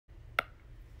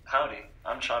Howdy,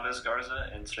 I'm Chavez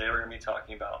Garza, and today we're going to be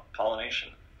talking about pollination.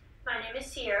 My name is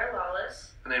Sierra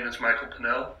Lawless. My name is Michael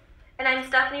Pinnell. And I'm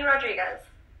Stephanie Rodriguez.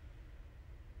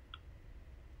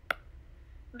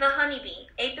 The honeybee,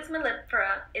 Apis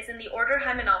mellifera, is in the order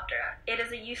Hymenoptera. It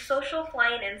is a eusocial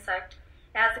flying insect.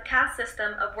 It has a caste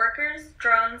system of workers,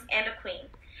 drones, and a queen.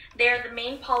 They are the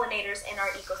main pollinators in our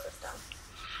ecosystem.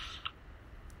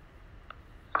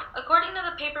 According to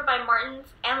the paper by Martins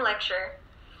and Lecture,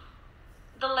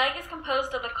 the leg is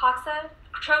composed of the coxa,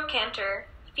 trochanter,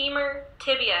 femur,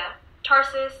 tibia,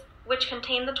 tarsus, which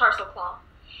contain the tarsal claw.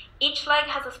 Each leg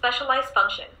has a specialized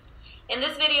function. In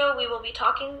this video, we will be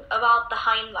talking about the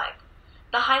hind leg.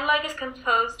 The hind leg is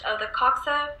composed of the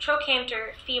coxa,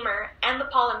 trochanter, femur, and the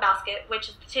pollen basket, which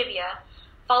is the tibia,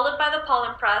 followed by the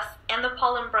pollen press and the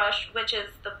pollen brush, which is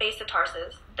the base of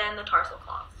tarsus, then the tarsal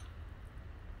claws.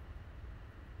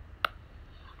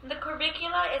 The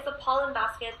corbicula is a pollen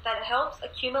basket that helps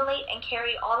accumulate and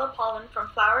carry all the pollen from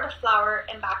flower to flower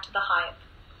and back to the hive.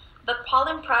 The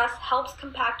pollen press helps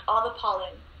compact all the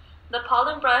pollen. The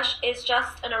pollen brush is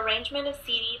just an arrangement of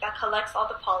setae that collects all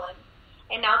the pollen.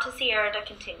 And now to Sierra to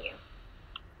continue.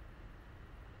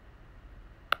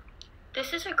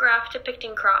 This is a graph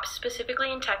depicting crops,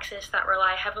 specifically in Texas, that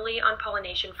rely heavily on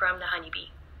pollination from the honeybee.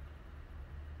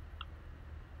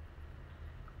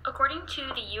 According to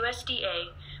the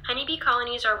USDA, honeybee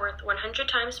colonies are worth 100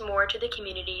 times more to the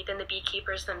community than the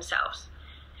beekeepers themselves.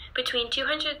 Between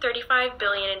 $235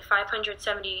 billion and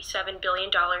 $577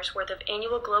 billion worth of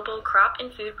annual global crop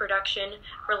and food production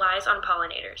relies on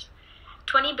pollinators.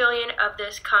 20 billion of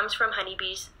this comes from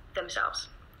honeybees themselves.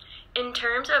 In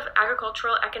terms of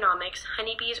agricultural economics,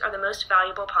 honeybees are the most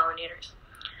valuable pollinators.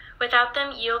 Without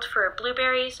them, yield for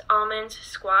blueberries, almonds,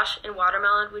 squash, and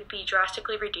watermelon would be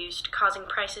drastically reduced, causing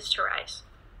prices to rise.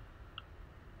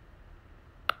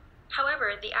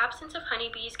 However, the absence of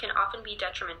honeybees can often be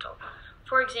detrimental.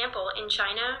 For example, in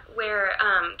China, where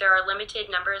there are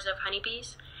limited numbers of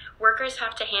honeybees, workers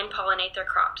have to hand-pollinate their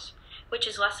crops, which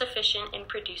is less efficient and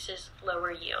produces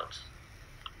lower yields.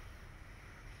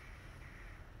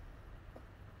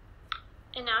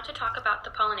 And now to talk about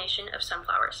the pollination of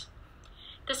sunflowers.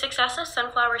 The success of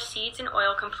sunflower seeds and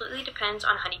oil completely depends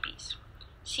on honeybees.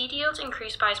 Seed yields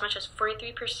increase by as much as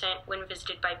 43% when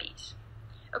visited by bees.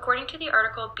 According to the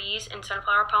article Bees and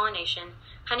Sunflower Pollination,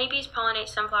 honeybees pollinate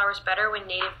sunflowers better when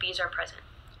native bees are present.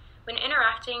 When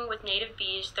interacting with native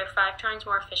bees, they're 5 times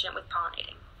more efficient with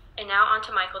pollinating. And now on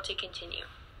to Michael to continue.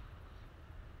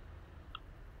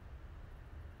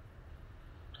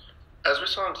 As we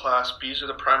saw in class, bees are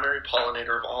the primary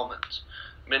pollinator of almonds.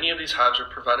 Many of these hives are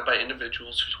provided by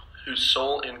individuals whose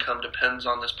sole income depends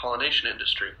on this pollination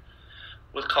industry.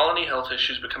 With colony health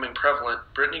issues becoming prevalent,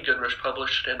 Brittany Goodrich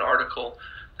published an article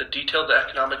that detailed the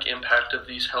economic impact of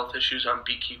these health issues on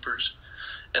beekeepers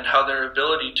and how their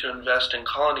ability to invest in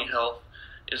colony health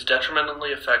is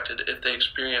detrimentally affected if they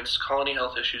experience colony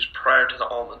health issues prior to the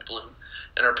almond bloom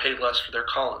and are paid less for their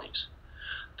colonies.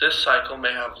 This cycle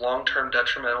may have long-term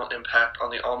detrimental impact on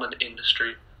the almond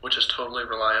industry, which is totally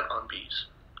reliant on bees.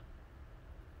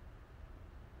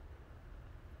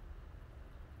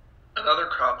 Another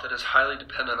crop that is highly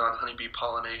dependent on honeybee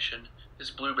pollination is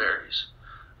blueberries.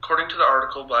 According to the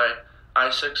article by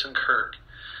Isaacs and Kirk,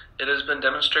 it has been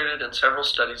demonstrated in several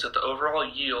studies that the overall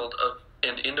yield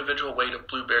and individual weight of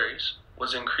blueberries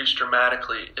was increased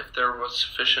dramatically if there was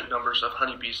sufficient numbers of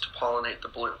honeybees to pollinate the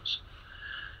blooms.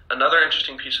 Another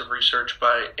interesting piece of research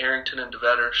by Arrington and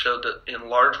DeVetter showed that in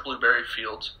large blueberry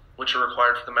fields, which are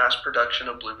required for the mass production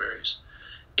of blueberries,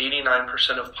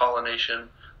 89% of pollination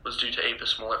was due to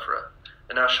Apis mellifera.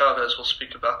 And now Chavez will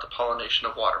speak about the pollination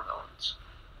of watermelons.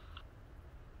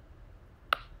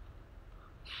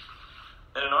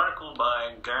 In an article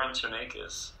by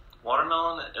Garantonakis,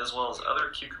 watermelon as well as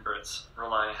other cucurbits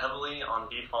rely heavily on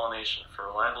bee pollination for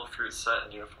reliable fruit set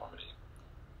and uniformity.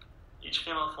 Each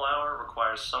female flower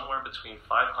requires somewhere between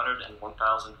 500 and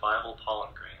 1,000 viable pollen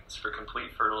grains for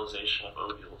complete fertilization of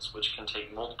ovules, which can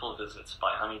take multiple visits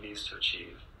by honeybees to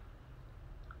achieve.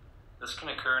 This can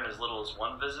occur in as little as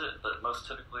 1 visit, but most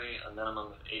typically a minimum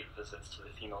of 8 visits to the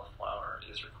female flower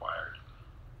is required.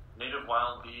 Native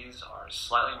wild bees are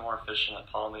slightly more efficient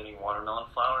at pollinating watermelon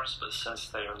flowers, but since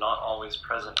they are not always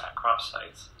present at crop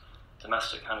sites,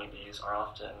 domestic honeybees are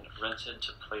often rented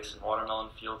to place in watermelon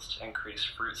fields to increase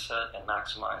fruit set and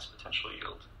maximize potential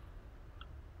yield.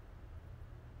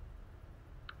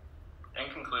 In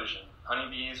conclusion,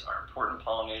 honeybees are important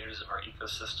pollinators of our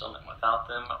ecosystem, and without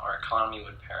them, our economy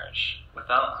would perish.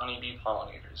 Without honeybee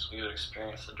pollinators, we would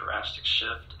experience a drastic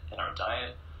shift in our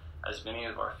diet, as many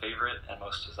of our favorite and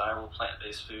most desirable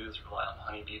plant-based foods rely on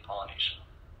honeybee pollination.